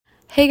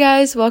Hey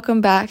guys, welcome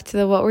back to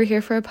the What We're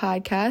Here For a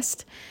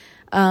podcast.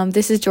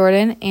 This is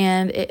Jordan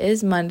and it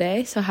is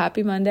Monday, so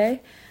happy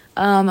Monday.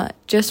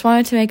 Just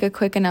wanted to make a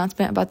quick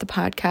announcement about the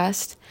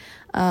podcast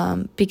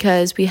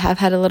because we have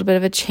had a little bit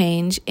of a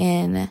change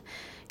in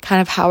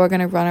kind of how we're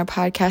going to run our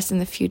podcast in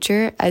the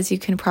future. As you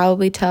can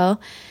probably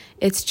tell,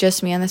 it's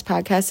just me on this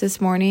podcast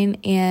this morning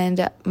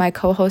and my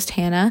co-host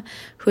Hannah,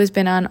 who has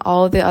been on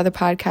all of the other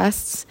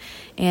podcasts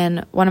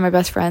and one of my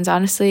best friends,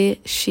 honestly.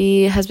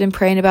 She has been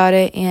praying about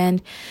it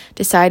and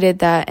decided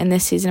that in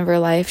this season of her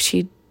life,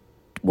 she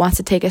wants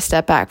to take a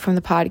step back from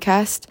the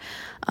podcast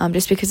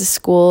just because of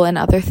school and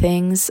other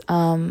things.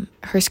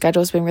 Her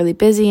schedule has been really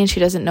busy and she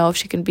doesn't know if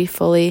she can be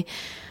fully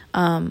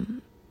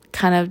kind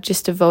of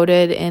just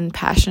devoted and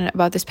passionate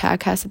about this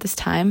podcast at this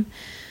time.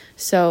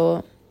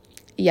 So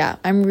yeah,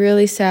 I'm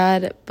really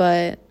sad,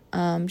 but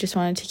just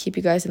wanted to keep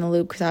you guys in the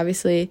loop because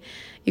obviously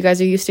you guys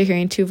are used to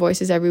hearing two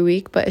voices every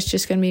week, but it's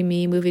just going to be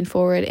me moving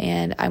forward,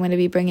 and I'm going to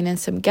be bringing in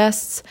some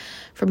guests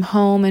from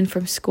home and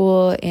from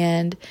school.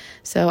 And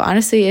so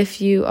honestly,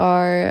 if you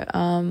are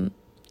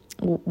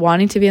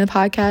wanting to be in the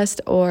podcast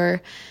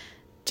or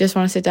just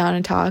want to sit down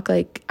and talk,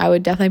 like, I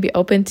would definitely be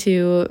open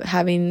to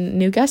having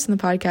new guests in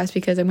the podcast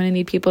because I'm going to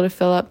need people to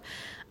fill up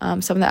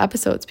some of the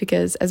episodes,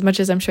 because as much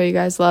as I'm sure you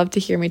guys love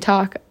to hear me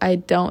talk, I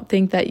don't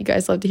think that you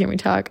guys love to hear me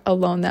talk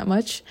alone that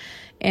much.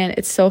 And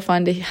it's so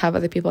fun to have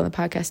other people on the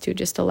podcast too,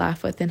 just to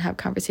laugh with and have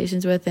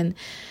conversations with and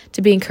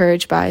to be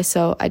encouraged by.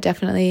 So I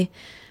definitely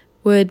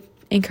would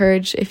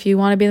encourage, if you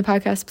want to be in the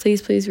podcast,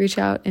 please reach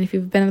out. And if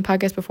you've been on the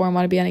podcast before and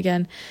want to be on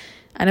again,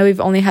 I know we've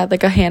only had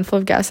like a handful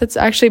of guests that's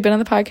actually been on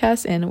the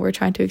podcast, and we're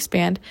trying to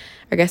expand.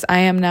 I guess I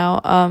am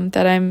now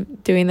that I'm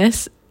doing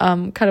this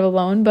kind of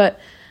alone, but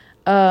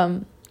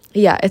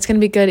yeah, it's going to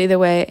be good either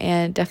way,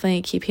 and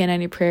definitely keep Hannah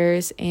in your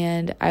prayers,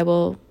 and I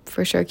will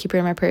for sure keep her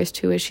in my prayers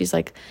too, as she's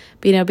like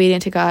being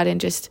obedient to God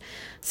and just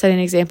setting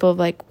an example of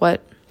like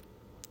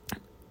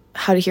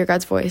how to hear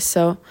God's voice.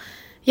 So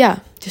yeah,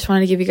 just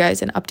wanted to give you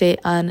guys an update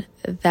on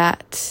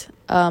that.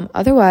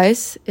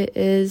 Otherwise, it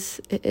is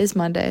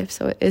Monday,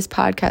 so it is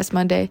Podcast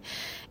Monday,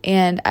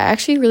 and I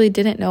actually really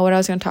didn't know what I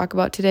was going to talk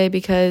about today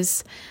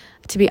because,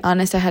 to be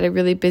honest, I had a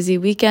really busy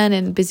weekend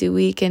and busy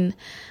week, and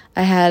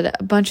I had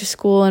a bunch of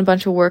school and a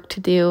bunch of work to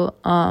do.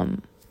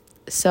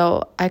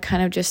 So I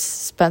kind of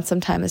just spent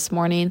some time this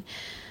morning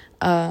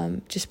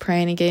just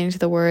praying and getting into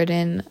the Word.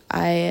 And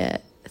I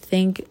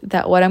think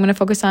that what I'm going to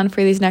focus on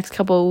for these next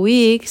couple of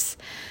weeks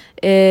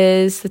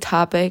is the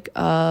topic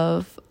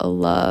of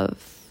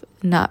love.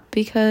 Not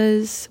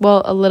because,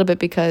 well, a little bit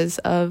because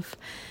of,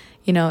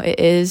 it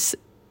is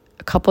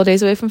a couple of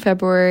days away from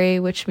February,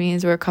 which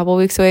means we're a couple of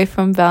weeks away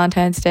from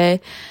Valentine's Day.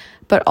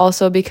 But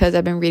also because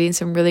I've been reading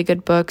some really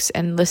good books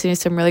and listening to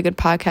some really good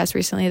podcasts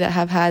recently that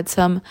have had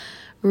some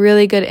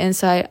really good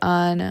insight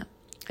on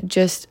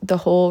just the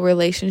whole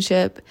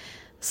relationship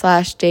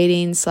 /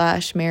 dating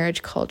 /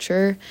 marriage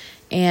culture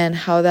and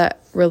how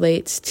that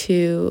relates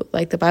to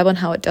like the Bible and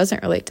how it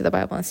doesn't relate to the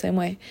Bible in the same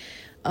way.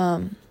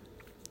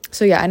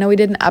 So yeah, I know we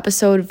did an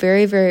episode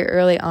very, very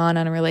early on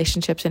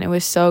relationships, and it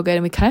was so good.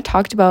 And we kind of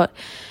talked about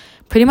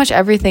pretty much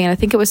everything. And I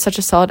think it was such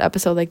a solid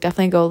episode. Like,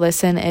 definitely go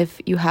listen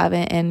if you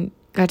haven't, and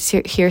got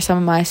to hear some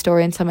of my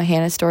story and some of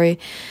Hannah's story.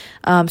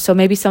 So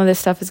maybe some of this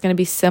stuff is going to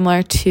be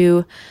similar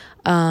to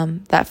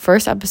that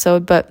first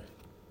episode, but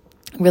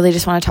really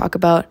just want to talk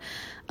about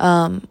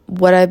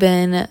what I've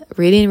been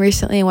reading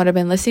recently and what I've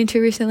been listening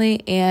to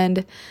recently,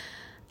 and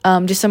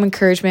just some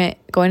encouragement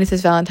going into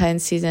this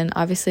Valentine's season,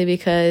 obviously,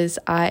 because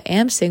I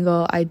am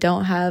single. I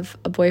don't have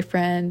a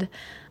boyfriend.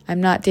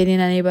 I'm not dating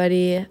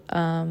anybody.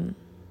 And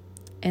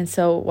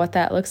so what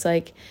that looks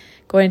like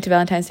going into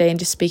Valentine's Day and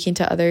just speaking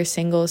to other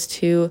singles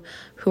too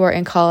who are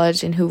in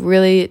college and who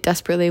really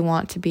desperately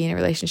want to be in a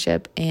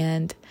relationship,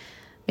 and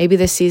maybe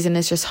this season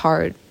is just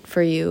hard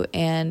for you,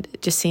 and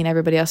just seeing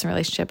everybody else in a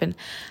relationship and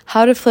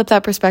how to flip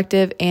that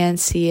perspective and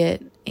see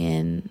it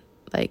in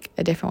like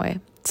a different way.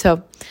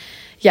 So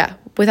yeah,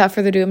 without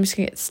further ado, I'm just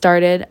gonna get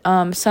started.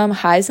 Some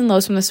highs and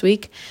lows from this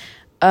week.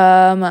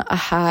 A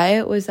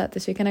high was that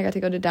this weekend I got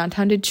to go to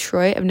downtown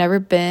Detroit. I've never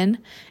been.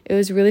 It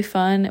was really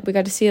fun. We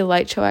got to see a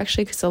light show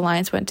actually because the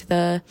Lions went to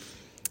the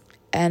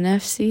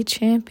NFC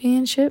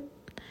championship.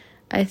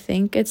 I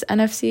think it's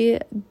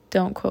NFC.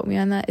 Don't quote me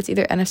on that. It's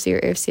either NFC or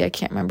AFC. I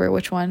can't remember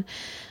which one.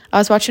 I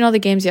was watching all the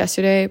games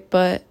yesterday,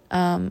 but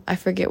I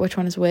forget which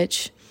one is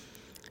which.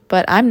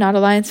 But I'm not a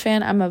Lions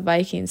fan. I'm a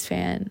Vikings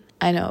fan.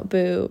 I know,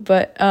 boo.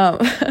 But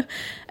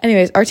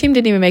anyways, our team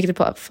didn't even make it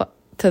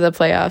to the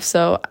playoffs,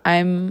 so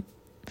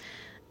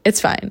it's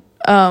fine.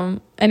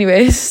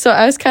 Anyways, so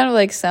I was kind of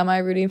like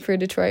semi-rooting for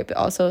Detroit, but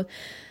also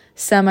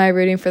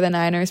semi-rooting for the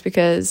Niners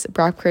because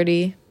Brock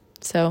Purdy.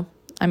 So,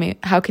 I mean,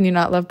 how can you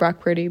not love Brock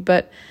Purdy?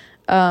 But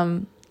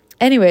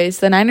anyways,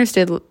 the Niners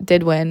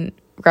did win,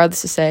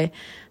 regardless to say.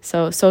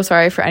 So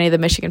sorry for any of the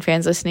Michigan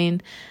fans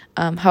listening.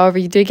 However,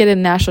 you did get a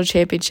national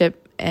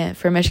championship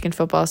for Michigan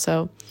football,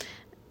 so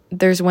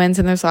there's wins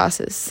and there's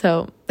losses.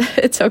 So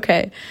it's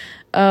okay.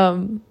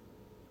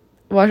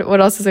 What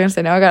else was I going to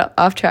say? Now I got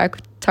off track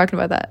talking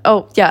about that?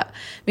 Oh, yeah.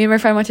 Me and my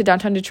friend went to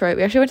downtown Detroit.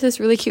 We actually went to this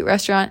really cute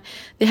restaurant.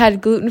 They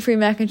had gluten-free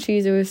mac and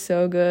cheese. It was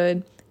so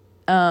good.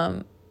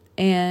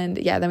 And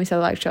yeah, then we saw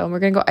the live show. And we're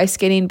going to go ice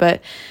skating,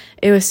 but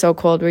it was so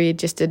cold. We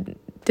just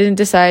didn't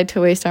decide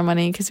to waste our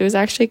money because it was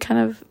actually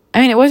kind of,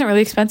 I mean, it wasn't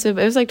really expensive.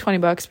 It was like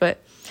 $20,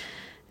 but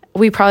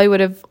we probably would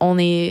have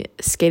only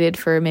skated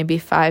for maybe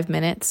 5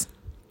 minutes.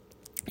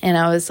 And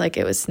I was like,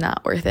 it was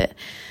not worth it.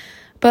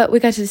 But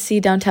we got to see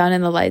downtown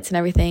and the lights and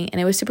everything,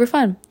 and it was super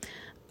fun.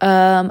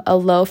 A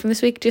low from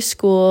this week, just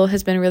school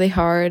has been really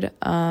hard.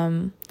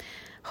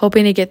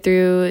 Hoping to get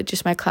through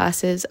just my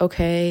classes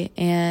okay,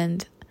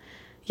 and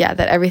yeah,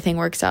 that everything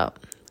works out.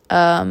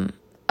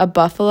 A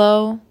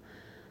buffalo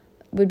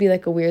would be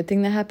like a weird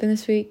thing that happened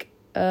this week.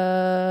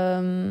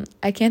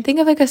 I can't think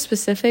of like a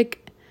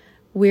specific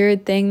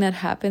weird thing that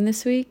happened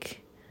this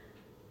week,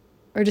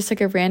 or just like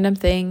a random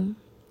thing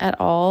at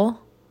all.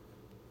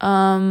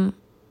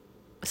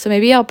 So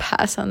maybe I'll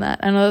pass on that.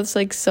 I know that's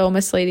like so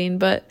misleading,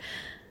 but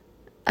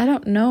I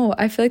don't know.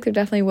 I feel like there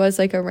definitely was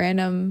like a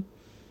random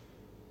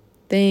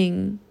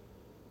thing.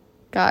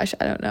 Gosh,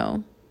 I don't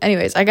know.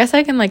 Anyways, I guess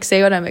I can like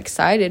say what I'm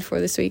excited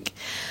for this week.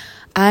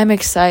 I'm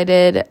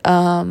excited.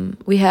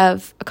 We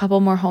have a couple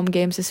more home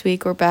games this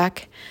week. We're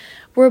back,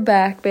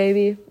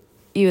 baby.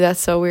 Ew, that's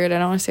so weird. I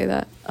don't want to say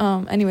that.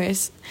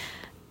 Anyways,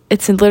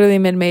 it's literally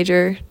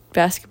mid-major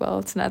basketball.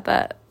 It's not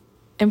that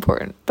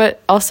important,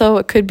 but also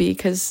it could be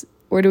because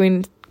we're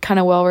doing kind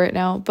of well right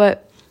now.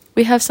 But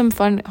we have some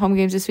fun home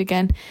games this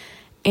weekend,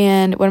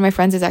 and one of my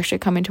friends is actually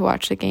coming to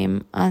watch the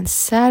game on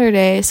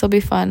Saturday, so it'll be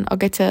fun. I'll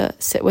get to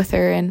sit with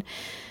her and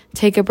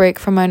take a break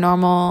from my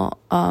normal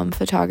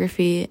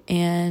photography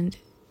and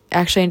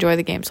actually enjoy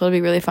the game, so it'll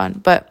be really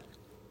fun. But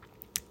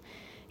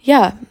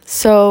yeah,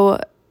 so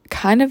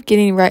kind of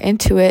getting right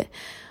into it,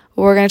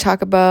 we're going to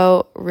talk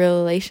about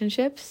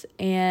relationships,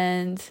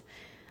 and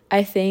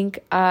I think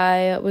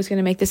I was going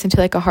to make this into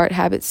like a Heart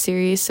Habits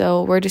series,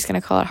 so we're just going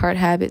to call it Heart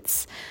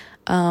Habits,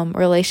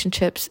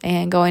 relationships,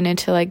 and going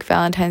into like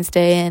Valentine's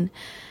Day and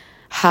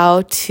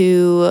how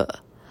to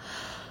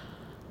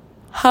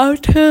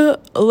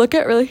look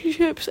at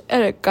relationships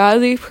at a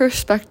godly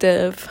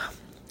perspective.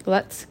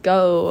 Let's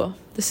go.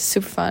 This is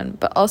super fun,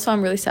 but also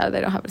I'm really sad that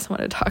I don't have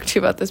someone to talk to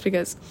about this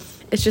because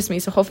it's just me,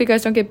 so hopefully you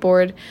guys don't get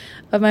bored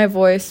of my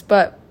voice,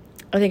 but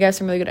I think I have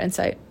some really good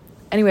insight.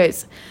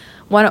 Anyways,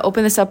 want to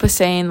open this up with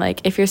saying,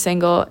 like, if you're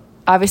single,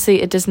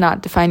 obviously it does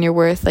not define your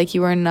worth. Like,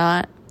 you are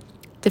not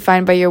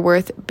defined by your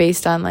worth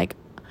based on like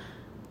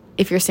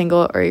if you're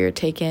single or you're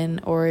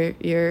taken, or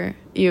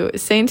you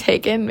saying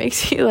taken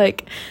makes you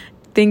like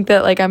think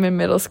that like I'm in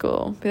middle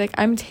school. Be like,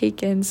 I'm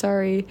taken,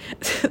 sorry.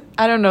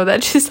 I don't know,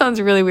 that just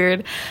sounds really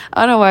weird.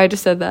 I don't know why I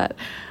just said that.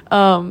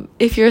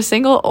 If you're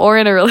single or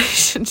in a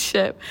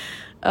relationship,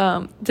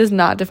 does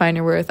not define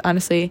your worth.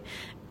 Honestly,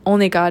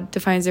 only God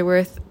defines your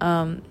worth.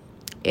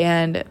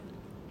 And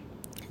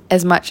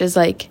as much as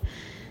like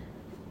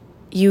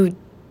you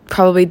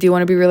probably do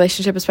want to be in a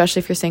relationship,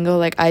 especially if you're single,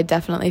 like I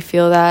definitely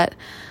feel that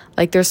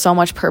like there's so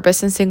much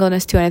purpose in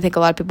singleness too, and I think a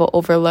lot of people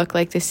overlook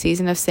like this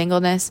season of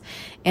singleness.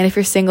 And if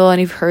you're single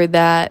and you've heard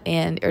that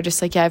and you're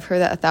just like, yeah, I've heard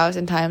that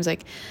 1,000 times,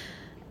 like,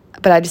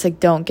 but I just like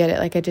don't get it,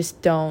 like I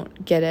just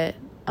don't get it.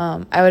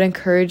 I would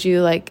encourage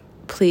you, like,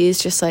 please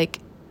just like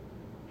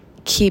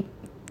keep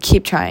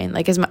trying,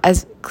 like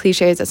as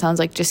cliche as that sounds,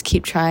 like just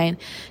keep trying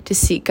to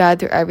seek God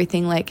through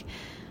everything. Like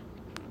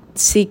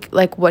seek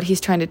like what he's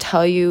trying to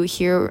tell you,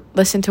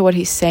 listen to what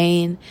he's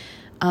saying,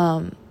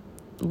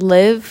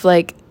 live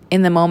like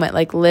in the moment,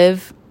 like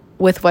live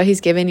with what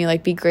he's given you,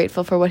 like be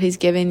grateful for what he's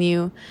given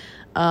you,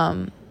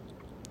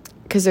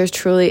 because there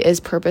truly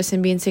is purpose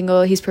in being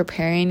single. He's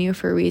preparing you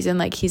for a reason,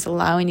 like he's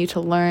allowing you to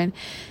learn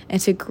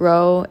and to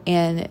grow.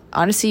 And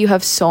honestly, you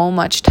have so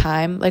much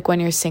time, like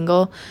when you're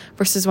single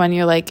versus when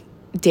you're like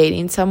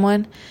dating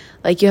someone,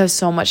 like you have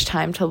so much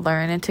time to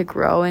learn and to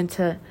grow and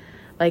to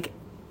like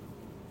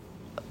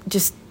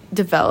just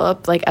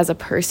develop like as a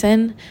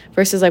person,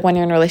 versus like when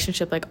you're in a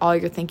relationship, like all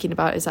you're thinking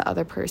about is that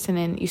other person,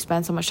 and you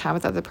spend so much time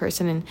with the other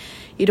person and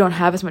you don't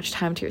have as much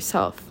time to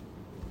yourself.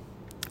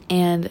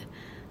 And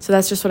so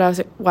that's just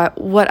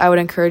what I would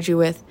encourage you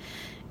with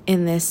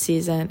in this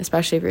season,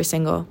 especially if you're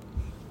single.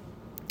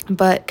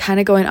 But kind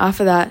of going off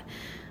of that,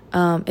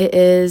 it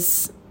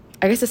is,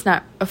 I guess it's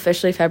not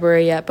officially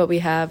February yet, but we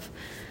have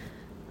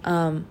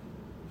 2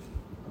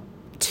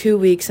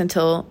 weeks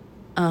until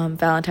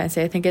Valentine's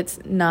Day. I think it's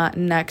not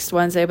next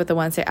Wednesday, but the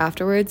Wednesday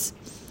afterwards.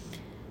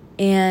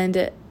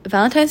 And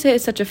Valentine's Day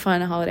is such a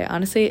fun holiday.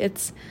 Honestly,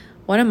 it's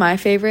one of my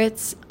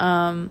favorites.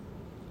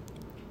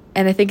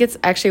 And I think it's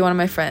actually one of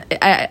my friends.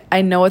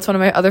 I know it's one of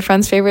my other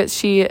friends' favorites.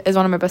 She is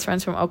one of my best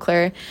friends from Eau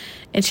Claire,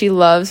 and she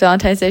loves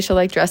Valentine's Day. She'll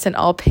like dress in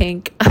all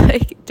pink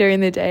like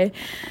during the day,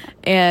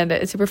 and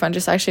it's super fun.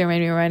 Just actually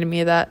reminded me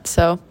of that.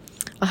 So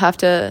I'll have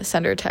to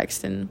send her a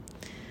text and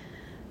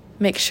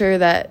make sure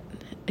that,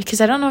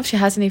 because I don't know if she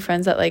has any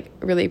friends that like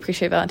really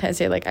appreciate Valentine's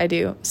Day like I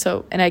do.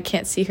 So, and I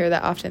can't see her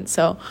that often,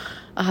 so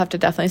I'll have to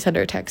definitely send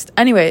her a text.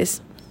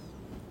 Anyways,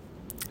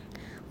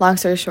 long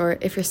story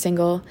short, if you're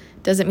single,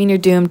 doesn't mean you're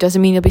doomed,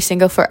 doesn't mean you'll be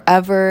single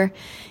forever,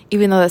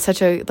 even though that's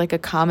such a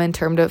common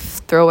term to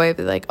throw away,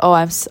 but like, oh,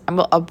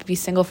 I'll be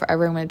single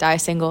forever, I'm going to die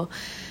single.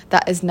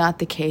 That is not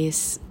the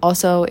case.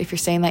 Also, if you're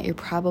saying that, you're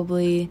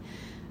probably,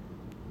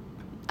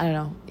 I don't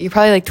know, you're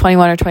probably like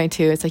 21 or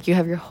 22. It's like you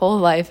have your whole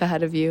life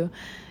ahead of you.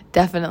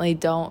 Definitely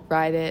don't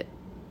ride it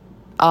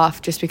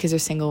off just because you're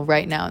single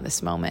right now in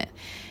this moment.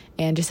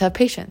 And just have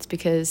patience,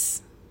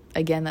 because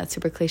again, that's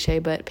super cliche,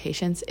 but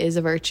patience is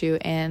a virtue,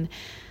 and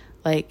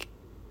like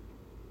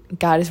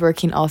God is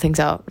working all things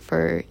out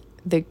for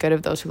the good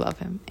of those who love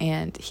him.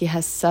 And he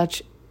has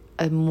such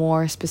a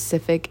more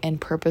specific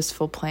and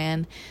purposeful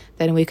plan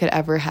than we could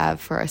ever have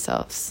for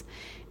ourselves.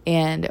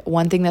 And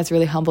one thing that's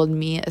really humbled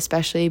me,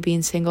 especially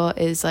being single,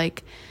 is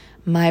like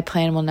my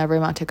plan will never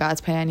amount to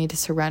God's plan. I need to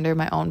surrender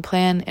my own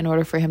plan in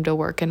order for him to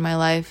work in my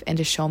life and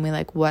to show me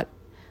like what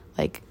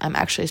like I'm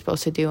actually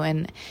supposed to do.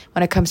 And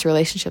when it comes to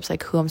relationships,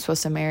 like who I'm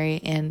supposed to marry,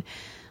 and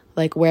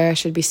like where I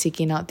should be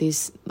seeking out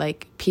these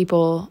like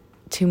people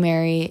to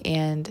marry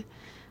and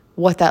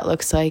what that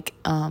looks like.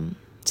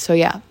 So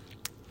yeah,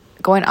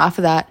 going off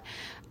of that,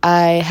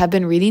 I have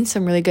been reading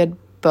some really good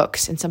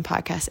books and some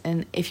podcasts.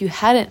 And if you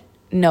hadn't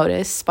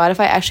noticed,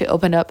 Spotify actually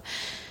opened up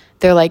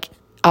their like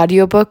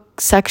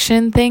audiobook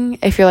section thing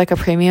if you're like a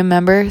premium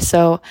member.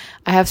 So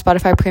I have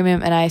Spotify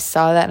Premium, and I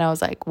saw that and I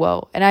was like,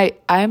 whoa. And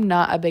I'm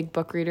not a big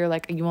book reader.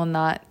 Like, you will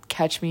not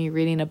catch me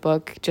reading a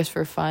book just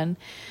for fun,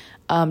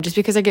 just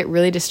because I get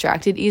really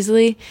distracted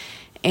easily,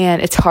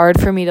 and it's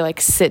hard for me to like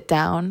sit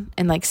down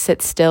and like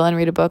sit still and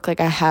read a book. Like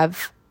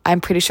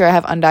I'm pretty sure I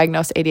have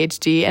undiagnosed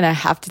ADHD, and I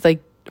have to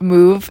like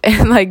move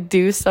and like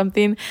do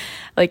something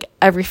like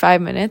every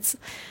 5 minutes.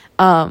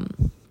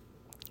 And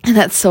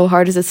that's so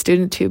hard as a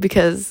student too,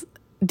 because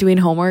doing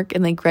homework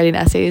and like writing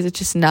essays, it's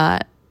just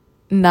not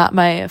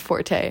my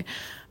forte.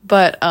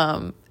 But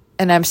and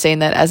I'm saying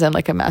that as I'm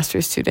like a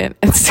master's student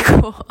at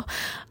school.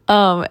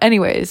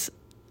 Anyways,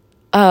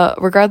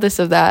 regardless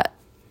of that,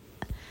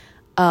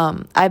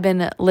 I've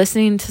been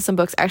listening to some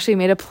books. I actually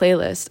made a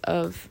playlist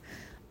of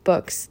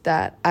books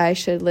that I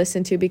should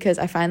listen to, because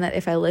I find that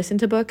if I listen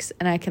to books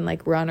and I can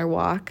like run or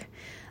walk,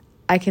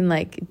 I can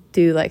like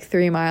do like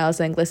 3 miles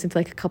and listen to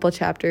like a couple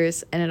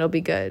chapters, and it'll be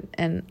good,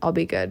 and I'll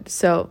be good.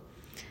 So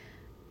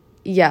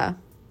yeah,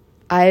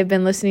 I've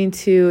been listening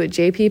to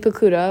JP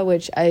Pakuda,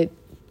 which I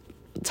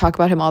talk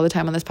about him all the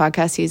time on this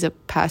podcast. He's a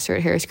pastor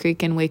at Harris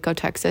Creek in Waco,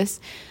 Texas.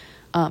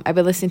 I've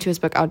been listening to his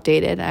book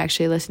Outdated. I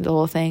actually listened to the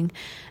whole thing,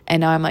 and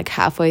now I'm like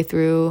halfway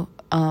through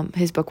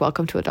his book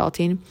Welcome to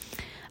Adulting.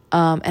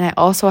 And I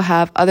also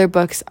have other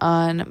books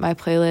on my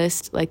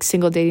playlist, like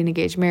Single, Dating,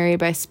 Engaged, Married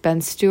by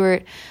Ben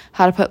Stewart,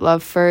 How to Put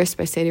Love First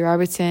by Sadie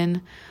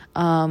Robertson.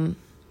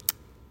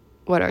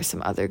 What are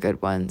some other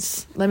good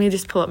ones? Let me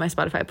just pull up my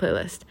Spotify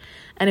playlist.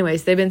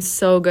 Anyways, they've been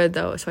so good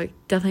though, so I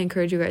definitely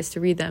encourage you guys to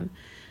read them.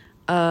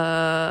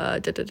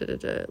 Love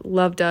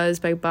Does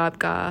by Bob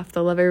Goff,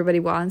 The Love Everybody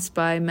Wants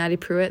by Maddie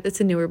Pruitt, that's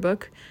a newer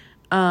book.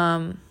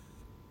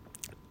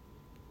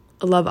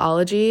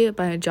 Loveology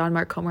by John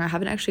Mark Comer, I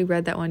haven't actually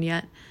read that one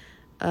yet.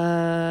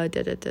 I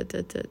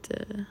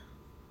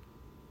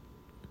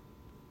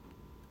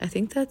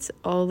think that's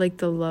all like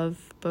the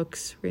love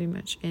books pretty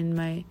much in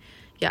my,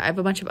 I have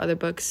a bunch of other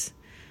books.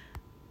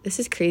 This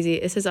is crazy.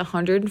 It says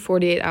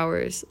 148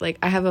 hours. Like,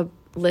 I have a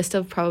list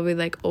of probably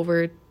like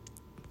over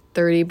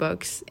 30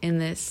 books in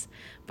this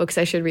books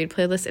I should read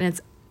playlist, and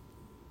it's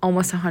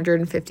almost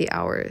 150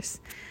 hours.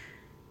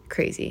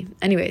 Crazy.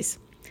 Anyways,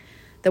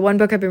 the one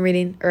book I've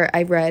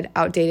read,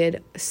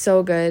 Outdated,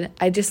 so good.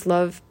 I just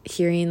love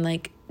hearing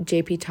like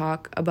JP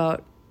talk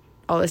about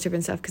all this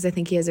different stuff, because I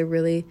think he has a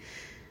really,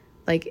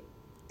 like,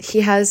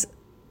 he has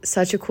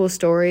such a cool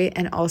story,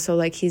 and also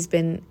like he's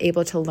been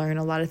able to learn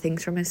a lot of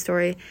things from his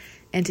story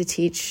and to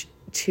teach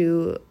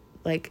to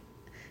like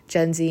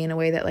Gen Z in a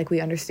way that like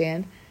we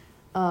understand.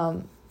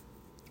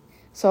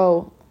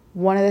 So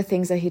one of the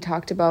things that he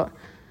talked about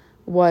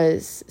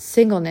was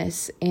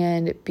singleness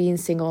and being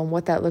single and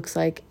what that looks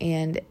like,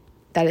 and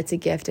that it's a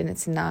gift and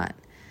it's not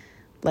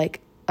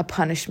like a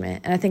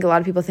punishment. And I think a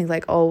lot of people think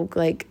like, oh,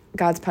 like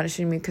God's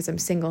punishing me because I'm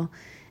single.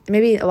 And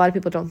maybe a lot of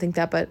people don't think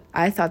that, but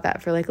I thought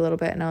that for like a little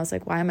bit, and I was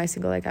like, why am I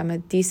single? Like, I'm a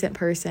decent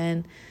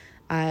person.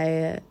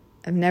 I've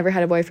never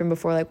had a boyfriend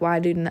before. Like, why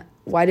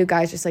do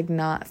guys just like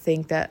not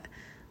think that,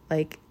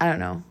 like, I don't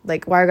know,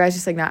 like, why are guys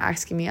just like not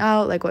asking me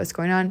out? Like, what's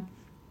going on?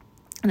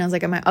 And I was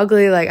like, am I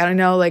ugly? Like, I don't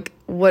know, like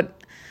what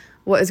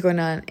is going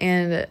on?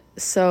 And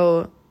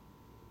so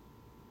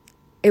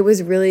it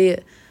was really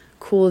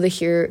cool to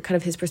hear kind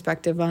of his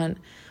perspective on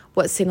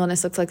what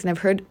singleness looks like. And I've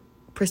heard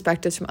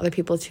perspectives from other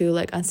people too,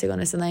 like on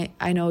singleness. And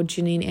I know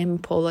Janine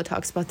Impola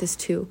talks about this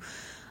too.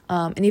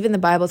 And even the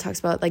Bible talks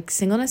about like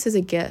singleness is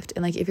a gift.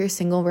 And like, if you're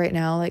single right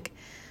now, like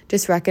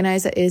just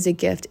recognize that it is a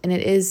gift. And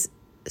it is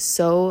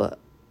so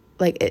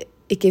like,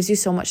 it gives you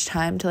so much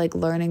time to like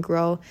learn and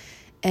grow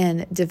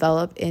and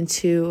develop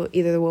into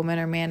either the woman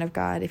or man of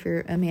God. If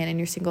you're a man and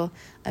you're single,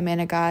 a man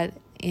of God,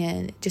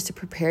 and just to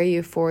prepare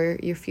you for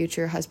your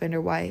future husband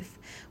or wife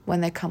when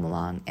they come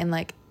along. And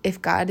like,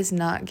 if God is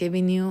not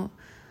giving you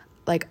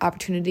like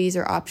opportunities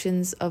or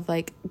options of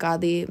like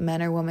godly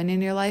men or women in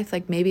your life,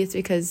 like maybe it's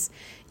because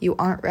you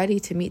aren't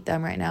ready to meet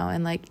them right now,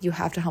 and like you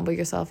have to humble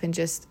yourself and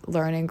just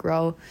learn and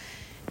grow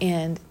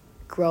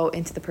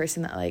into the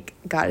person that like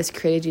God has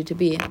created you to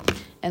be.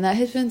 And that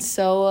has been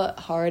so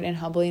hard and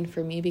humbling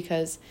for me,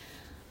 because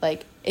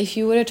like if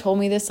you would have told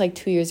me this like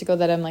 2 years ago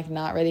that I'm like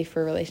not ready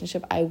for a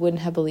relationship, I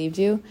wouldn't have believed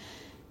you.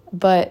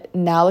 But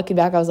now looking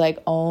back, I was like,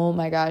 oh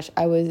my gosh,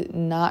 I was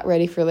not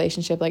ready for a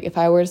relationship. Like if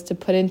I was to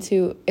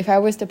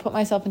put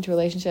myself into a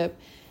relationship,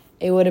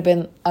 it would have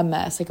been a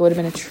mess. Like it would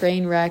have been a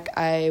train wreck.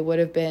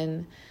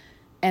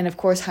 And of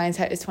course,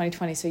 hindsight is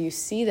 2020. So you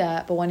see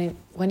that, but when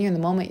you're in the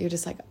moment, you're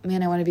just like,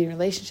 man, I want to be in a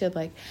relationship.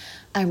 Like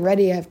I'm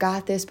ready. I've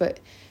got this. But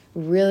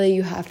really,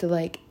 you have to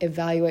like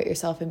evaluate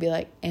yourself and be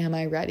like, am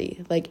I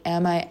ready? Like,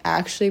 am I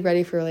actually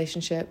ready for a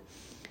relationship?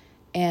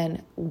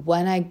 And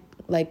when I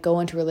like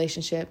go into a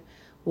relationship,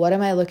 what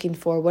am I looking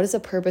for? What is the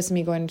purpose of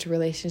me going into a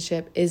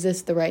relationship? Is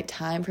this the right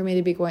time for me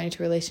to be going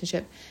into a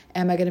relationship?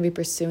 Am I going to be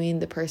pursuing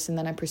the person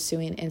that I'm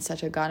pursuing in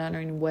such a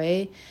God-honoring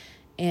way?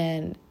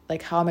 And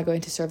like, how am I going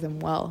to serve them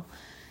well?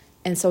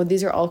 And so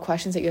these are all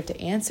questions that you have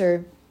to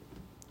answer,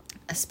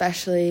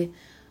 especially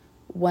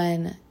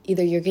when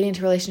either you're getting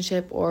into a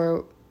relationship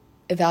or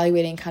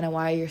evaluating kind of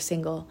why you're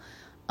single.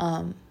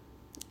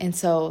 And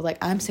so like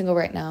I'm single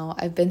right now.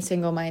 I've been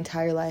single my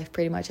entire life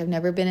pretty much. I've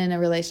never been in a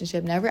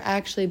relationship, never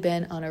actually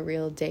been on a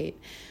real date,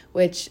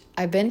 which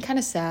I've been kind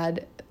of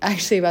sad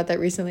actually about that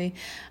recently.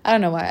 I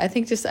don't know why. I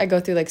think just I go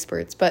through like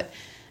spurts. But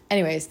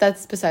anyways,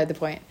 that's beside the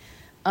point.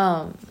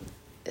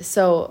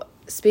 So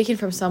speaking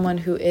from someone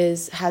who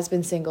has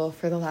been single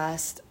for the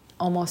last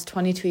almost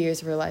 22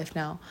 years of her life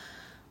now,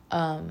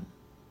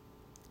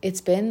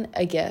 it's been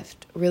a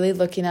gift, really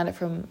looking at it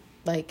from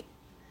like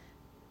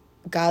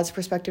God's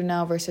perspective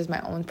now versus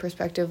my own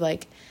perspective.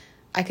 Like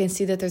I can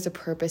see that there's a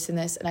purpose in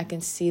this, and I can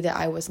see that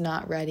I was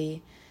not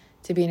ready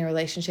to be in a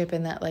relationship,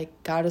 and that like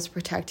God was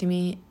protecting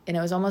me. And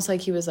it was almost like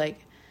he was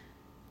like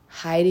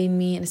hiding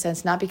me in a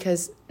sense, not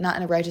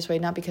in a righteous way,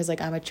 not because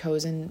like I'm a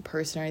chosen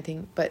person or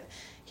anything, but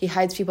he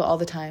hides people all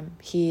the time.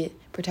 He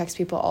protects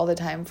people all the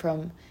time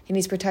and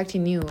he's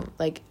protecting you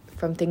like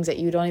from things that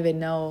you don't even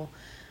know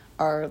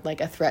are like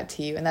a threat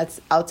to you. And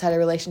that's outside of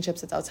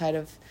relationships. It's outside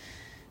of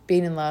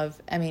being in love.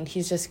 I mean,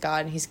 he's just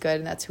God, and he's good,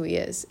 and that's who he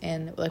is.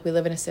 And like we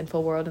live in a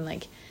sinful world, and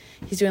like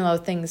he's doing a lot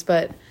of things,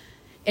 but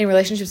in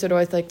relationships it would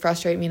always like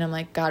frustrate me, and I'm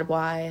like, God,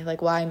 why?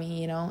 Like, why me,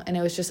 you know? And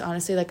it was just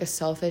honestly like a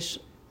selfish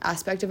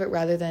aspect of it,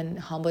 rather than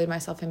humbling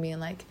myself and being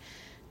like,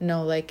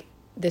 no, like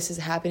this is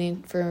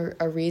happening for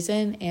a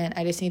reason, and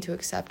I just need to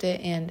accept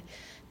it and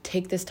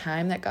take this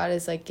time that God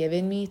has like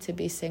given me to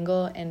be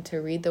single and to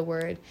read the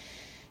word,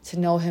 to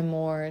know him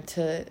more,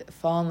 to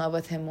fall in love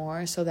with him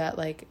more, so that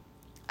like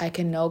I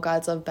can know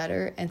God's love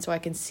better, and so I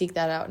can seek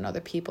that out in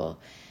other people.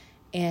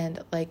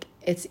 And like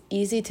it's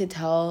easy to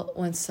tell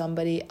when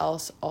somebody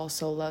else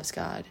also loves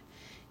God,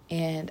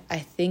 and I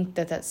think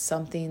that that's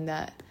something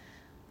that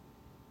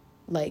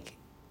like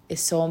is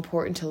so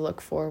important to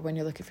look for when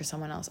you're looking for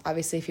someone else.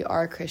 Obviously, if you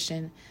are a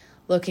Christian,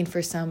 looking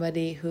for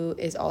somebody who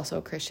is also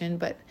a Christian,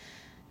 but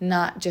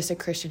not just a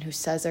Christian who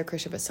says they're a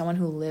Christian, but someone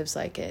who lives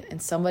like it, and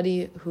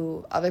somebody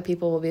who other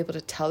people will be able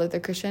to tell that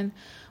they're Christian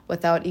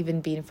without even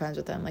being friends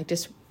with them. Like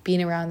just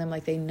being around them,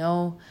 like they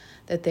know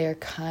that they're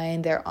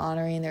kind, they're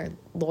honoring, they're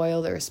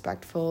loyal, they're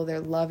respectful,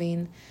 they're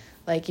loving.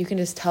 Like you can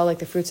just tell like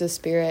the fruits of the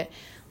Spirit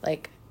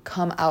like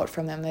come out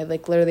from them. They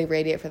like literally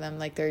radiate from them.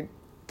 Like they're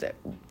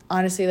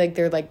honestly like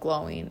they're like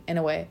glowing in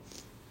a way.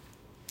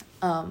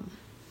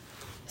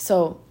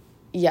 So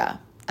yeah,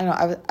 I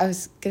don't know. I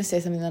was gonna say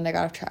something, then I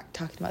got off track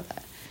talking about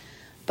that.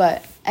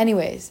 But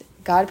anyways,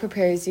 God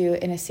prepares you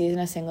in a season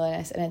of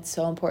singleness, and it's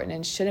so important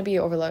and shouldn't be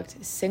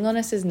overlooked.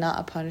 Singleness is not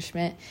a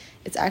punishment.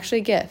 It's actually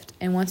a gift.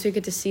 And once we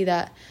get to see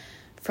that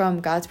from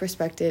God's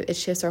perspective, it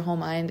shifts our whole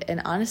mind.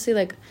 And honestly,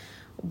 like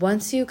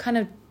once you kind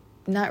of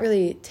not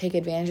really take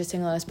advantage of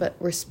singleness, but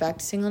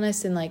respect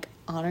singleness and like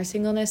honor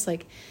singleness,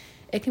 like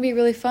it can be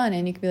really fun.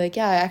 And you can be like,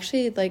 yeah, I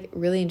actually like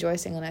really enjoy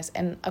singleness.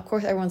 And of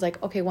course everyone's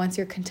like, okay, once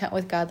you're content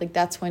with God, like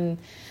that's when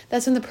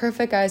the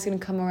perfect guy is going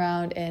to come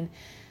around and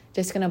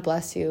just going to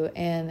bless you.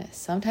 And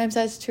sometimes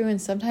that's true, and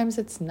sometimes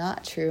it's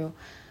not true.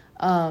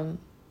 And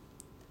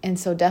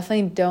so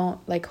definitely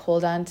don't like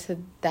hold on to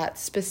that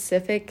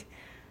specific,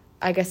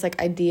 I guess, like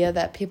idea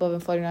that people have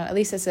been floating around. At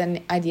least it's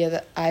an idea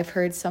that I've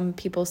heard some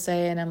people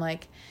say, and I'm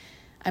like,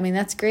 I mean,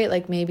 that's great.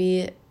 Like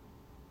maybe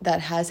that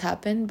has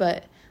happened,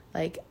 but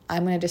like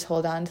I'm going to just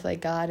hold on to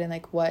like God and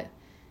like what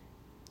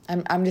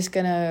I'm just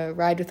going to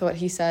ride with what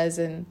he says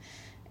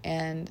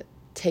and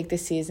take the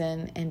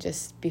season and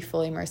just be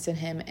fully immersed in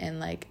him, and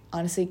like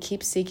honestly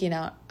keep seeking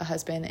out a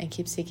husband and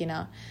keep seeking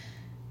out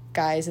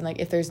guys. And like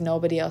if there's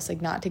nobody else,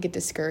 like not to get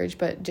discouraged,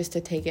 but just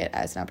to take it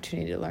as an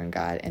opportunity to learn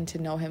God and to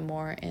know him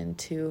more, and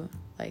to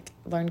like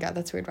learn God.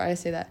 That's weird. Why did I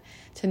say that?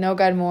 To know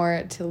God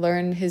more, to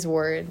learn his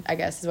word, I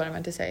guess is what I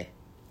meant to say.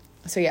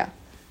 So yeah,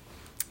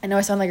 I know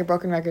I sound like a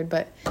broken record,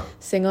 but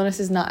singleness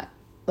is not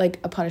like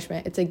a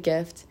punishment. It's a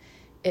gift.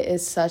 It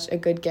is such a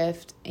good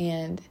gift.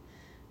 And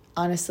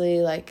honestly,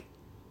 like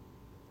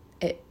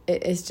it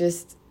is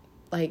just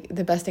like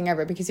the best thing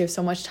ever, because you have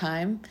so much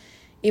time.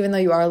 Even though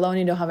you are alone,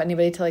 you don't have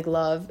anybody to like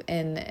love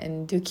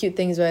and do cute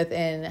things with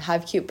and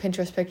have cute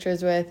Pinterest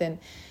pictures with, and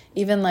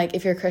even like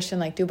if you're a Christian,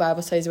 like do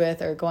Bible studies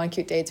with or go on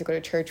cute dates or go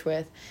to church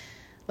with.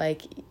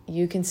 Like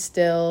you can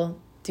still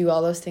do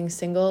all those things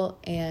single,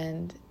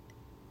 and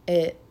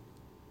it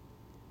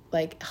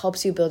like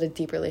helps you build a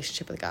deep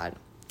relationship with God.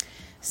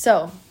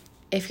 So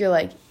if you're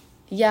like,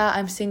 yeah,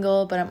 I'm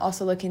single, but I'm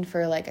also looking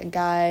for like a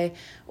guy,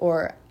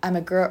 or I'm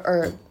a girl,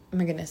 or oh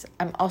my goodness,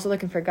 I'm also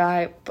looking for a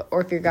guy,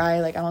 or if you're a guy,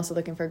 like I'm also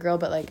looking for a girl,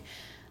 but like,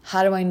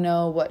 how do I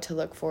know what to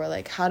look for?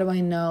 Like, how do I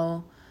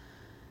know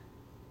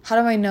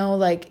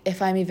like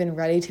if I'm even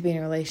ready to be in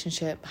a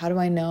relationship? How do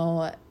I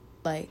know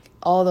like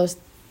all those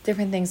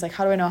different things? Like,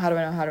 how do I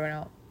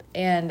know?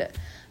 And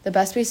the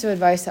best piece of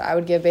advice that I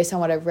would give based on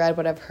what I've read,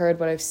 what I've heard,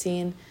 what I've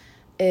seen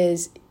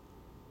is,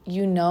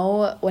 you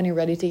know when you're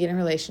ready to get in a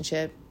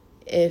relationship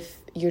if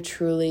you're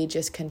truly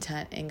just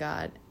content in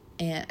God.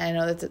 And I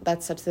know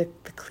that's such the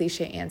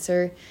cliche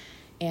answer.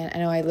 And I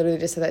know I literally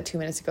just said that 2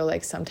 minutes ago.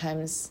 Like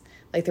sometimes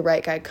like the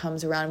right guy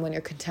comes around when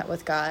you're content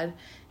with God,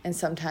 and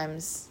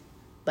sometimes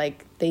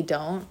like they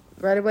don't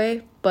right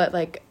away. But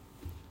like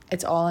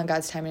it's all in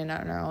God's timing and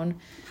not on our own.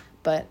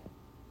 But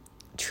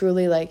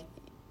truly, like,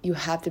 you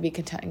have to be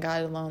content in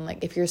God alone.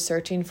 Like if you're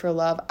searching for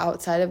love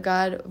outside of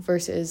God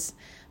versus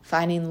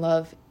finding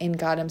love in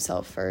God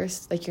himself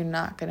first, like you're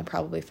not going to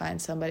probably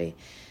find somebody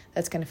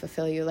that's going to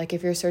fulfill you. Like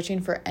if you're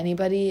searching for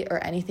anybody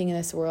or anything in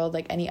this world,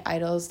 like any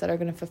idols that are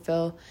going to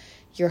fulfill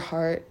your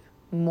heart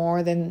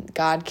more than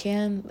God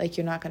can, like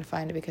you're not going to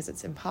find it, because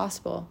it's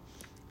impossible.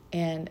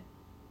 And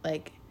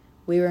like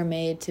we were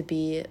made to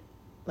be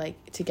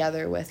like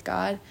together with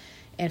God,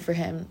 and for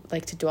him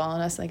like to dwell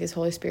in us, like his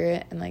Holy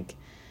Spirit, and like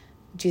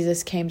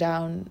Jesus came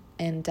down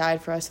and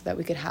died for us so that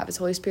we could have his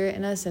Holy Spirit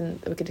in us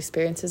and that we could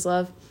experience his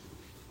love.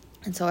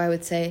 And so I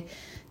would say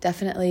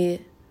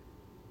definitely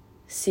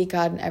seek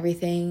God in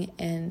everything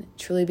and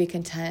truly be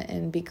content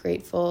and be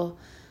grateful,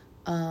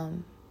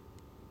 and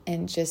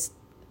just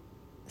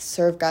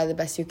serve God the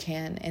best you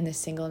can in this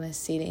singleness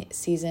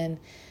season,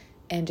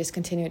 and just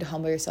continue to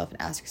humble yourself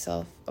and ask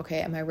yourself,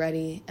 okay, am I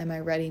ready? Am I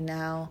ready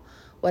now?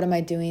 What am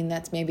I doing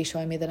that's maybe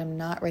showing me that I'm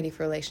not ready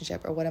for a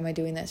relationship? Or what am I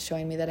doing that's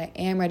showing me that I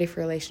am ready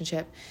for a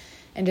relationship?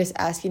 And just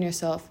asking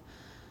yourself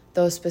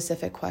those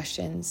specific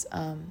questions.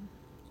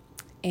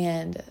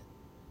 And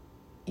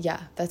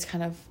yeah, that's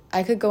kind of,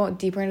 I could go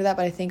deeper into that,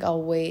 but I think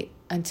I'll wait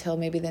until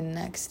maybe the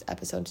next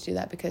episode to do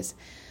that, because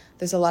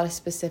there's a lot of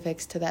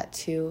specifics to that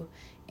too,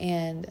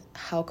 and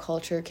how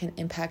culture can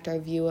impact our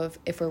view of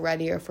if we're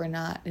ready or if we're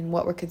not, and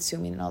what we're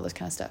consuming and all this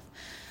kind of stuff.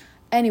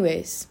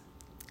 Anyways,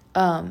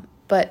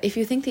 but if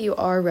you think that you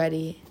are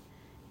ready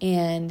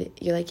and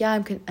you're like,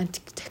 yeah,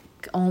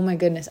 oh my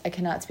goodness, I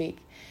cannot speak.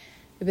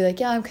 You'd be like,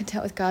 yeah, I'm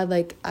content with God.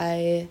 Like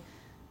I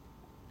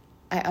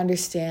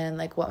understand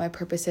like what my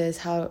purpose is.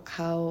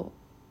 How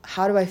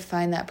do I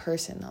find that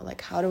person though?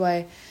 Like, how do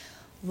I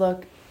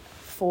look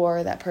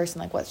for that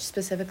person? Like, what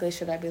specifically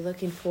should I be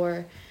looking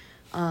for?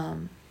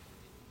 And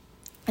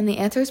the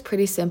answer is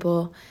pretty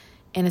simple,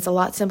 and it's a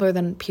lot simpler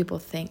than people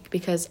think,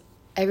 because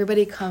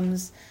everybody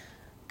comes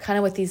kind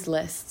of with these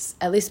lists,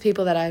 at least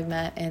people that I've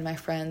met and my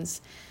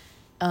friends,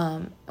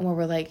 and where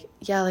we're like,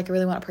 yeah, like I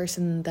really want a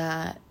person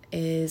that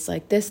is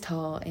like this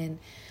tall and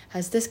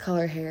has this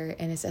color hair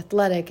and is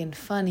athletic and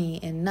funny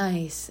and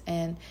nice.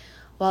 And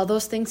while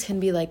those things can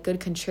be like good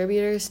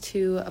contributors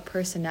to a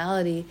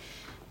personality,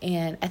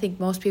 and I think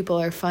most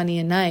people are funny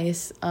and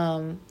nice,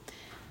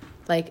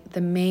 like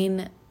the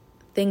main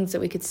things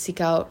that we could seek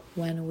out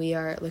when we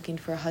are looking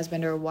for a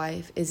husband or a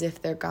wife is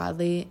if they're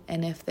godly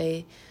and if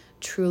they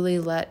truly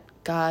let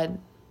God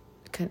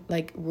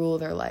like rule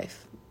their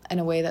life in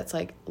a way that's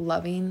like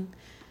loving.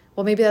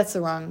 Well, maybe that's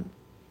the wrong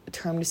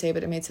term to say,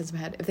 but it made sense in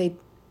my head. If they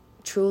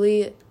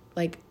truly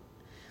like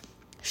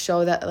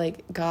show that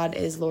like God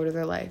is Lord of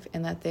their life,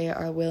 and that they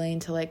are willing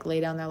to like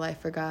lay down their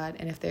life for God,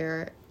 and if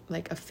they're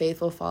like a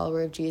faithful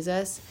follower of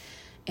Jesus,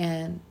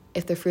 and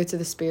if the fruits of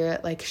the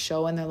Spirit like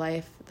show in their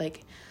life,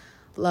 like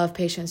love,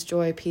 patience,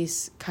 joy,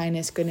 peace,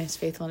 kindness, goodness,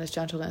 faithfulness,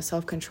 gentleness,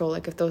 self-control,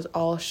 like if those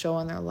all show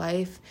in their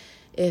life,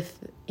 if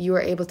you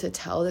are able to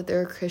tell that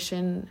they're a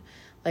Christian,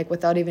 like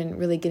without even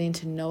really getting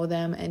to know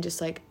them, and just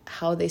like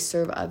how they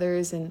serve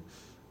others, and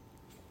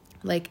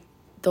like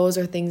those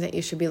are things that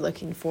you should be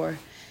looking for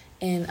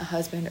in a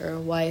husband or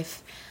a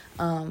wife.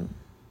 And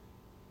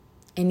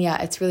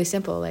yeah, it's really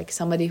simple, like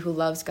somebody who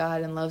loves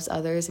God and loves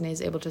others and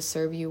is able to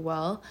serve you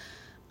well.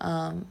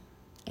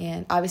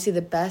 And obviously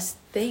the best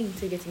thing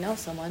to get to know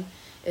someone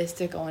is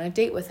to go on a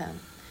date with them.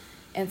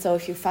 And so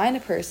if you find a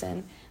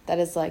person that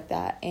is like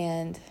that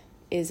and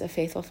is a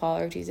faithful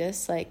follower of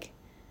Jesus, like,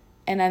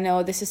 and I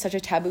know this is such a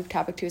taboo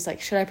topic too, it's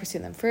like, should I pursue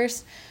them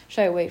first?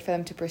 Should I wait for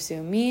them to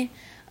pursue me?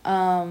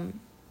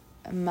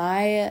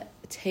 My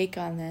take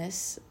on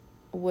this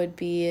would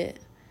be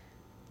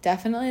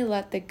definitely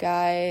let the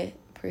guy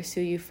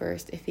pursue you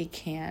first if he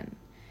can.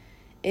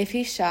 If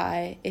he's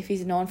shy, if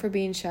he's known for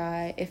being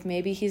shy, if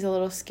maybe he's a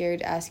little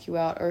scared to ask you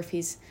out, or if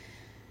he's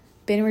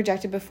been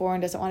rejected before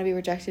and doesn't want to be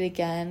rejected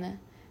again,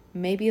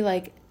 maybe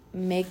like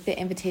make the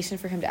invitation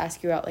for him to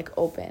ask you out like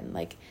open,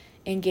 like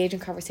engage in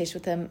conversation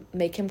with him,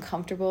 make him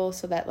comfortable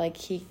so that like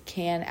he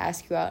can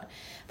ask you out.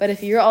 But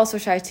if you're also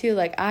shy too,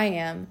 like I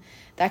am,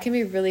 that can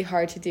be really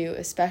hard to do,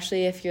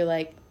 especially if you're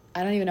like,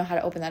 I don't even know how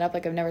to open that up.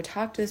 Like, I've never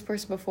talked to this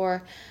person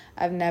before.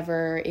 I've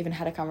never even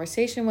had a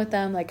conversation with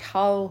them. Like,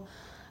 how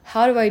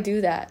do I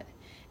do that?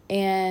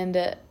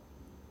 And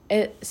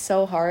it's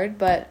so hard,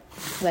 but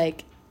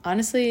like,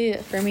 honestly,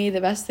 for me,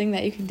 the best thing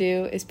that you can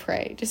do is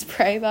pray. Just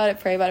pray about it,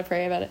 pray about it,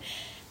 pray about it.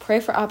 Pray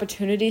for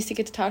opportunities to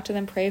get to talk to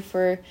them. Pray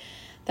for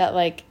that,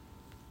 like,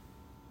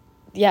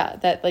 yeah,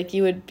 that like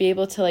you would be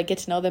able to like get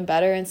to know them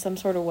better in some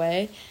sort of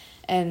way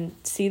and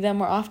see them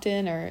more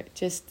often, or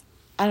just,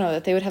 I don't know,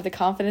 that they would have the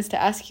confidence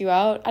to ask you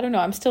out. I don't know,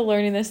 I'm still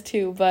learning this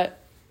too, but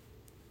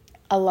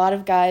a lot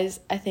of guys,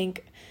 I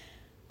think,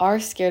 are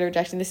scared of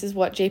rejection. This is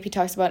what JP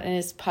talks about in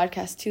his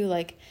podcast too.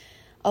 Like,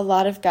 a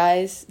lot of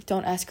guys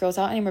don't ask girls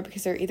out anymore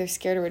because they're either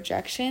scared of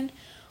rejection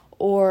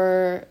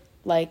or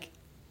like,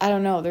 I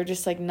don't know, they're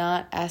just like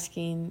not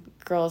asking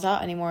girls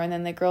out anymore. And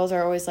then the girls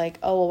are always like,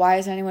 oh, well, why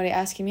isn't anybody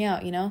asking me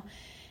out, you know?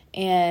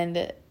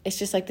 And it's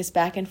just like this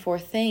back and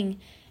forth thing.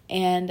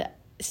 And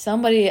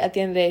somebody at the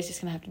end of the day is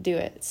just going to have to do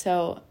it.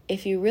 So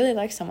if you really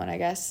like someone, I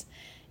guess,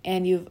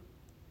 and you've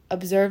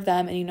observed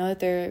them and you know that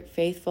they're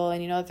faithful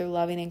and you know that they're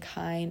loving and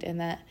kind and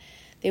that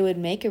they would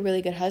make a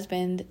really good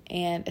husband,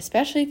 and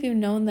especially if you've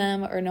known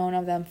them or known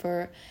of them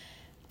for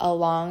a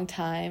long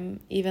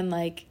time, even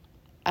like,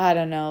 I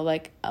don't know,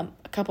 like a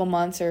couple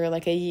months or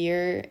like a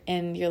year,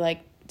 and you're like,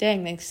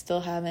 dang, they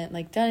still haven't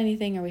like done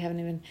anything, or we haven't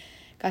even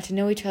got to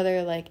know each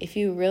other. Like, if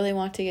you really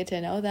want to get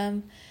to know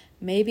them,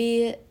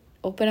 maybe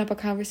open up a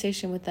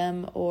conversation with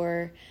them,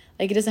 or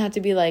like, it doesn't have to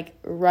be like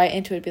right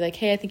into it. Be like,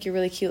 hey, I think you're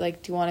really cute.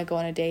 Like, do you want to go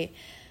on a date?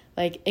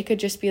 Like, it could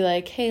just be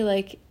like, hey,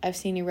 like, I've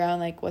seen you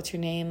around. Like, what's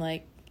your name?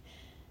 Like,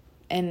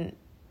 and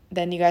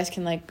then you guys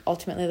can like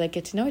ultimately like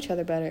get to know each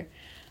other better.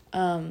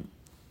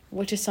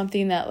 Which is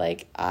something that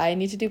like I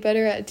need to do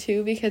better at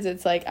too, because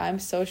it's like I'm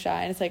so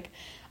shy, and it's like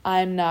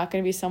I'm not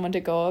going to be someone to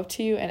go up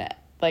to you and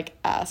like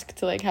ask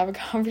to like have a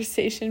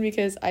conversation,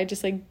 because I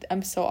just like,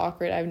 I'm so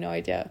awkward. I have no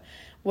idea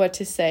what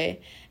to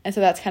say. And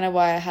so that's kind of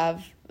why I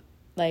have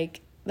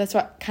like, that's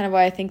what kind of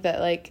why I think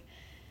that like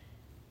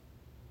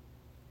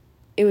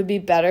it would be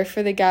better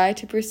for the guy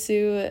to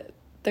pursue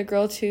the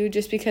girl too,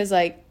 just because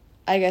like,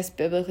 I guess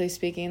biblically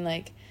speaking,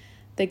 like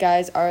the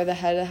guys are the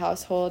head of the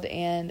household,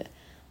 and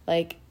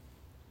like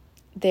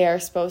they are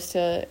supposed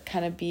to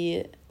kind of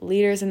be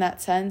leaders in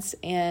that sense.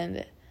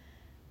 And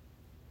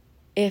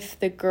if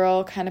the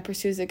girl kind of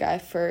pursues the guy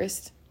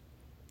first,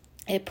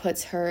 it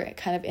puts her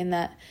kind of in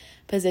that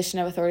position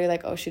of authority,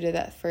 like, oh, she did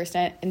that first.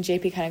 And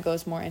JP kind of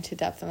goes more into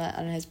depth on that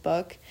on his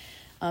book.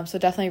 So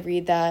definitely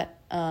read that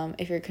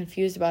if you're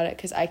confused about it,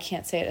 because I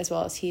can't say it as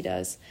well as he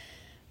does.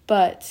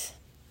 But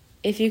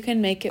if you can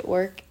make it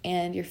work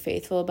and you're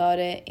faithful about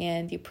it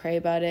and you pray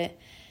about it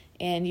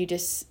and you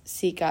just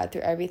seek God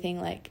through everything,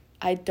 like,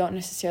 I don't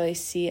necessarily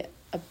see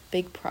a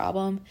big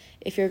problem.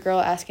 If you're a girl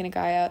asking a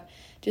guy out,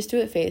 just do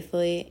it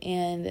faithfully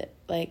and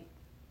like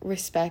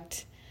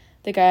respect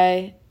the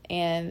guy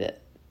and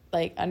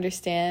like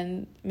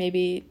understand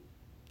maybe,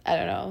 I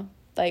don't know,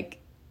 like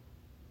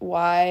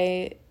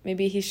why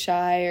maybe he's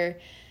shy, or,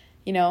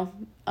 you know,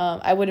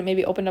 I wouldn't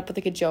maybe open up with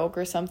like a joke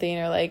or something,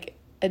 or like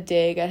a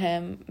dig at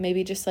him.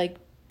 Maybe just like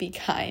be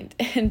kind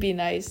and be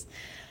nice.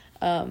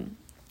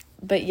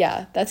 But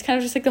yeah, that's kind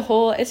of just like the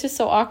whole, it's just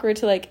so awkward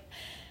to like,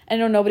 I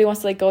know nobody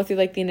wants to like go through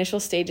like the initial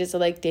stages of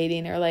like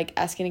dating or like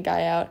asking a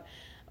guy out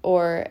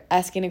or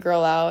asking a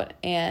girl out,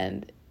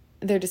 and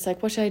they're just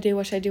like, what should I do?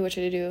 What should I do? What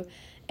should I do?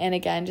 And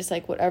again, just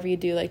like whatever you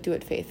do, like do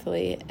it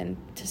faithfully and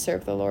to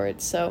serve the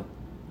Lord. So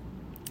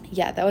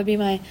yeah, that would be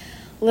my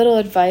little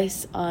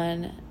advice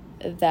on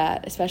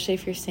that, especially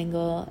if you're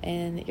single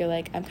and you're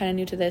like, I'm kind of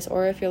new to this,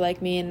 or if you're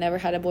like me and never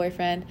had a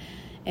boyfriend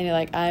and you're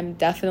like, I'm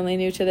definitely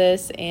new to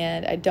this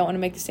and I don't want to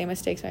make the same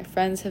mistakes my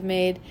friends have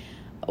made,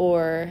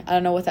 or I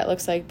don't know what that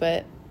looks like,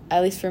 but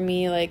at least for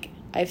me, like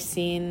I've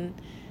seen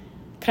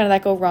kind of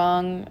that go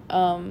wrong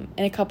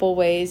in a couple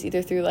ways,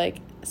 either through like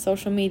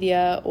social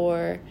media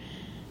or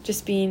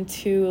just being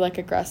too like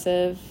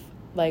aggressive,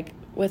 like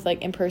with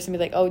like in person, be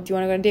like, oh, do you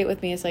want to go on a date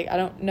with me? It's like, I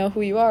don't know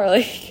who you are,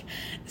 like,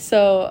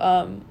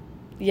 so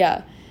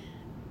yeah,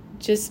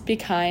 just be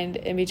kind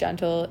and be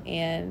gentle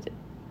and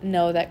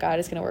know that God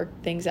is going to work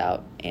things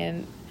out.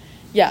 And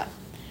yeah,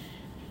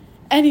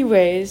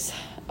 anyways,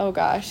 oh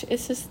gosh,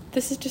 this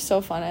is just so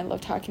fun. I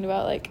love talking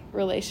about like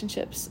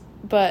relationships.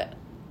 But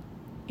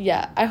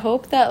yeah, I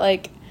hope that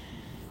like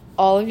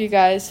all of you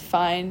guys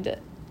find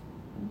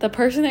the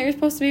person that you're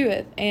supposed to be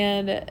with,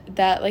 and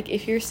that like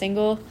if you're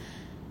single,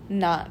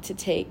 not to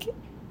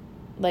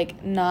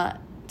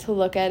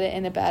look at it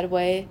in a bad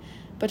way,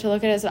 but to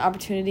look at it as an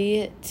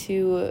opportunity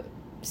to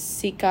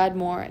seek God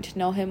more and to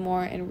know him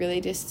more and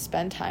really just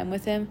spend time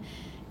with him,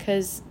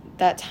 because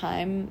that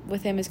time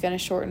with him is going to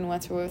shorten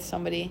once we're with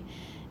somebody.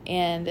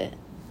 And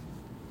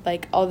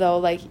like, although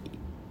like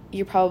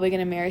you're probably going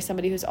to marry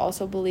somebody who's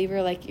also a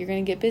believer, like, you're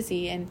going to get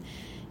busy and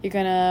you're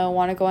going to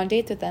want to go on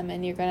dates with them,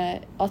 and you're going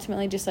to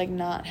ultimately just, like,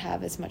 not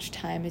have as much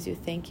time as you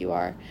think you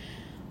are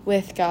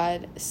with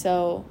God.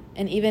 So,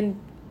 and even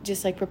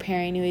just, like,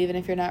 preparing you, even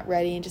if you're not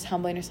ready, and just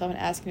humbling yourself and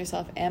asking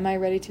yourself, am I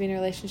ready to be in a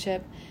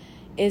relationship?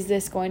 Is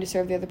this going to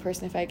serve the other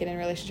person if I get in a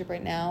relationship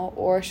right now?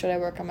 Or should I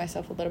work on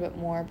myself a little bit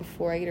more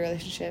before I get a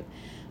relationship,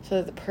 so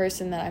that the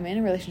person that I'm in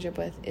a relationship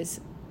with is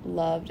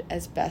loved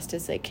as best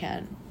as they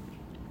can?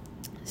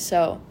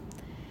 So,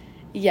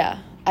 yeah,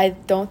 I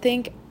don't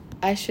think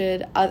I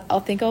should.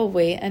 I'll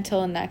wait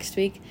until next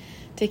week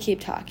to keep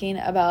talking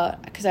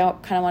about, because I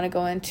kind of want to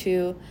go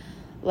into,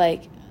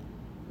 like,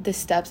 the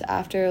steps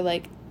after,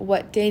 like,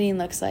 what dating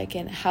looks like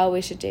and how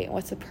we should date and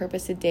what's the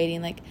purpose of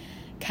dating, like,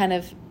 kind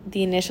of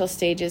the initial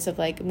stages of,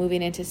 like,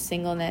 moving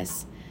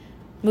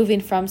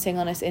from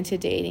singleness into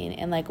dating,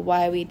 and, like,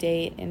 why we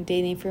date and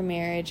dating for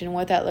marriage and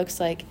what that looks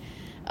like.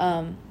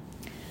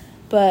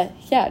 But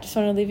yeah, I just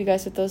want to leave you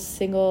guys with those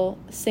single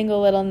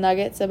little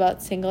nuggets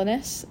about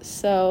singleness.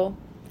 So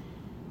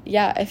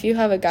yeah, if you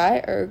have a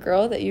guy or a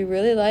girl that you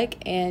really like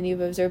and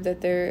you've observed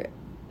that they're,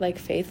 like,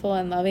 faithful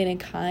and loving and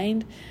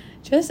kind,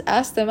 just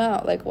ask them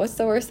out. Like, what's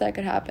the worst that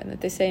could happen?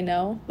 That they say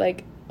no?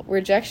 Like,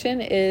 rejection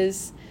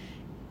is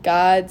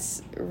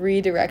God's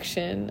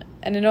redirection.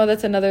 And I know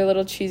that's another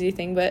little cheesy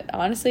thing, but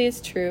honestly, it's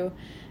true.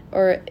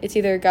 Or it's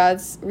either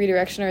God's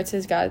redirection or it's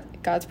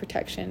God's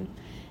protection.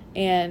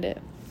 And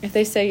if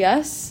they say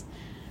yes,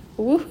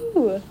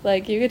 woohoo,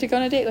 like, you get to go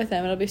on a date with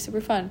them. It'll be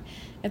super fun.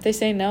 If they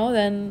say no,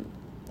 then,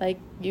 like,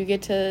 you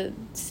get to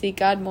seek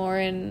God more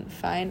and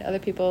find other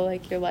people.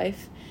 Like, your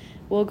life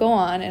will go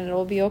on and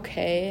it'll be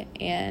okay,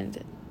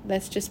 and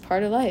that's just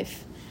part of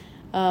life.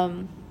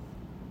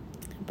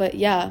 But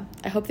yeah,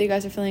 I hope that you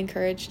guys are feeling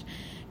encouraged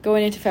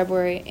going into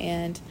February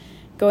and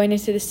going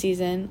into the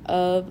season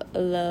of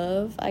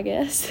love, I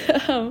guess.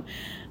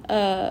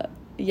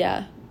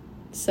 Yeah,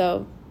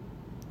 so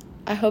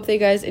I hope that you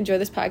guys enjoy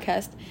this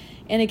podcast.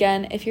 And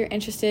again, if you're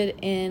interested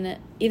in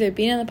either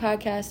being on the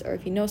podcast, or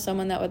if you know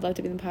someone that would love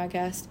to be on the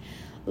podcast,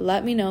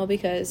 let me know,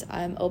 because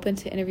I'm open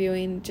to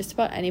interviewing just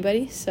about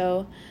anybody.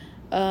 So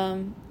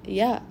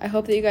yeah, I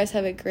hope that you guys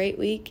have a great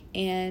week,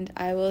 and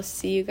I will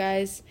see you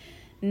guys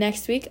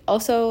next week.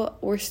 Also,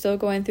 we're still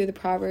going through the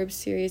Proverbs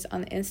series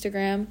on the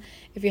Instagram.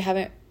 If you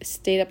haven't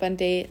stayed up on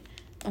date,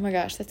 oh my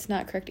gosh, that's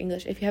not correct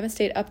English. If you haven't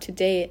stayed up to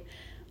date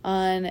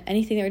on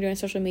anything that we're doing on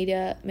social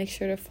media, make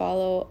sure to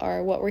follow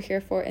our What We're Here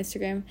For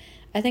Instagram.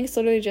 I think it's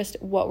literally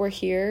just What We're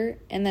Here,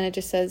 and then it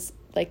just says,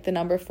 like, the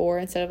number 4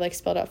 instead of, like,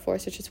 spelled out 4,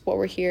 so it's just What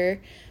We're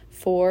Here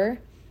For.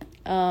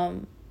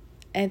 And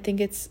I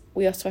think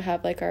we also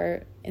have, like,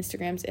 our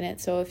Instagrams in it,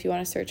 so if you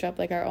want to search up,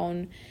 like, our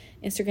own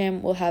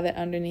Instagram, we'll have it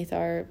underneath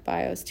our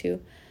bios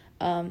too.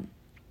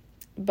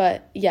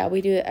 But yeah,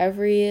 we do it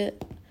every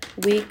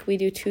week. We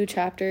do 2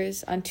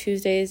 chapters on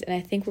Tuesdays, and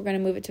I think we're going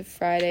to move it to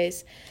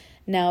Fridays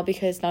now,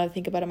 because now that I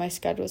think about it, my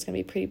schedule is going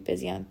to be pretty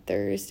busy on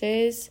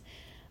Thursdays.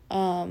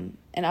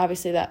 And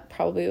obviously that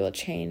probably will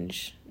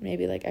change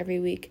maybe, like, every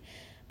week,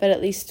 but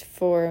at least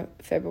for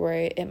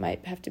February, it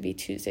might have to be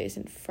Tuesdays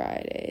and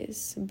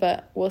Fridays,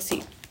 but we'll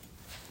see.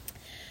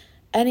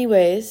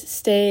 Anyways,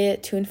 stay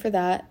tuned for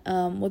that.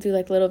 We'll do,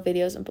 like, little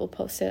videos, and we'll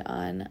post it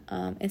on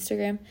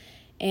Instagram.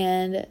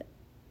 And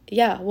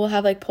yeah, we'll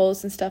have, like,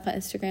 polls and stuff on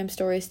Instagram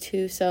stories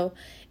too. So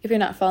if you're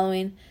not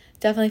following,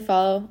 definitely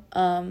follow.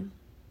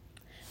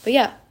 But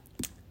yeah,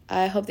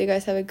 I hope that you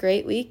guys have a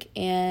great week,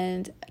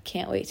 and I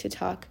can't wait to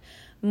talk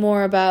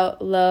more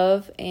about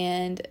love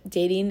and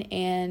dating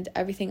and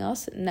everything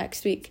else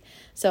next week.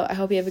 So I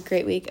hope you have a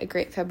great week, a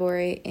great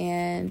February,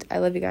 and I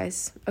love you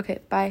guys. Okay,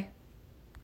 bye.